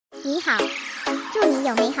你好，祝你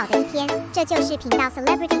有美好的一天。这就是频道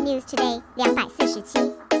Celebrity News Today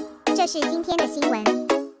 247。这是今天的新闻。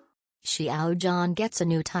Xiao Zhan gets a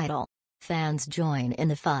new title. Fans join in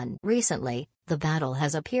the fun. Recently, the battle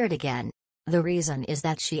has appeared again. The reason is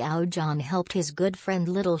that Xiao Zhan helped his good friend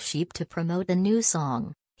Little Sheep to promote a new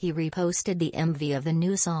song. He reposted the MV of the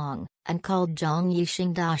new song, and called Zhang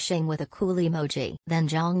Yixing dashing with a cool emoji. Then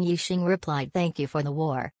Zhang Yixing replied, "Thank you for the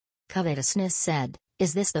war." Covetousness said,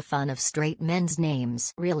 "Is this the fun of straight men's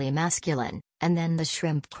names? Really masculine?" And then the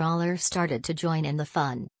shrimp crawler started to join in the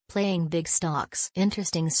fun, playing big stocks.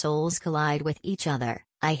 Interesting souls collide with each other.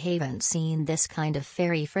 I haven't seen this kind of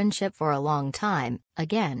fairy friendship for a long time.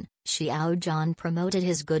 Again, Xiao Zhan promoted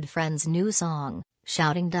his good friend's new song,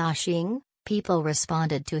 shouting dashing. People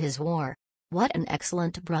responded to his war. What an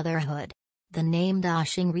excellent brotherhood. The name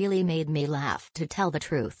dashing really made me laugh. To tell the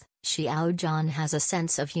truth, Xiao Zhan has a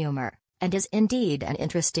sense of humor, and is indeed an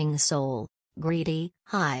interesting soul. Greedy,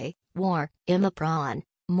 high, war, imapron.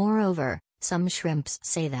 Moreover, some shrimps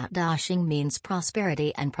say that dashing means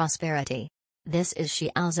prosperity and prosperity. This is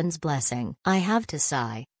Xiao Zhan's blessing. I have to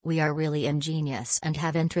sigh, we are really ingenious and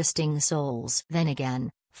have interesting souls. Then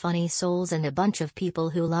again, funny souls and a bunch of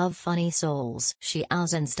people who love funny souls. Xiao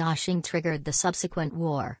Zhan's dashing triggered the subsequent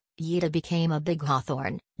war. Yida became a big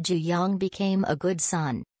hawthorn, Zhuyang became a good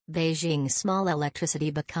son, Beijing small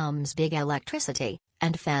electricity becomes big electricity,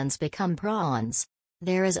 and fans become prawns.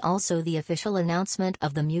 There is also the official announcement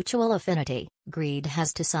of the mutual affinity. Greed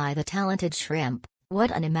has to sigh the talented shrimp.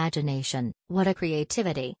 What an imagination, what a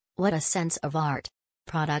creativity, what a sense of art.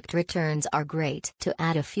 Product returns are great. To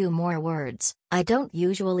add a few more words, I don't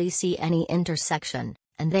usually see any intersection,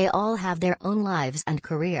 and they all have their own lives and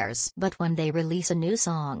careers. But when they release a new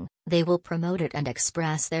song, they will promote it and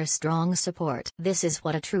express their strong support. This is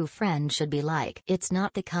what a true friend should be like. It's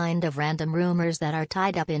not the kind of random rumors that are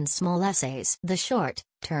tied up in small essays. The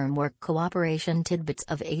short-term work cooperation tidbits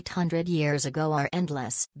of 800 years ago are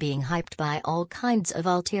endless, being hyped by all kinds of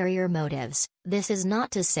ulterior motives. This is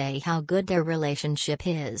not to say how good their relationship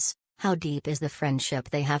is, how deep is the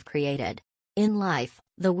friendship they have created. In life,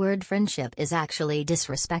 the word friendship is actually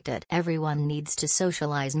disrespected. Everyone needs to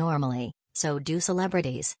socialize normally, so do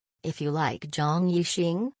celebrities. If you like Zhang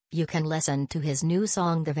Yixing, you can listen to his new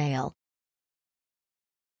song The Veil.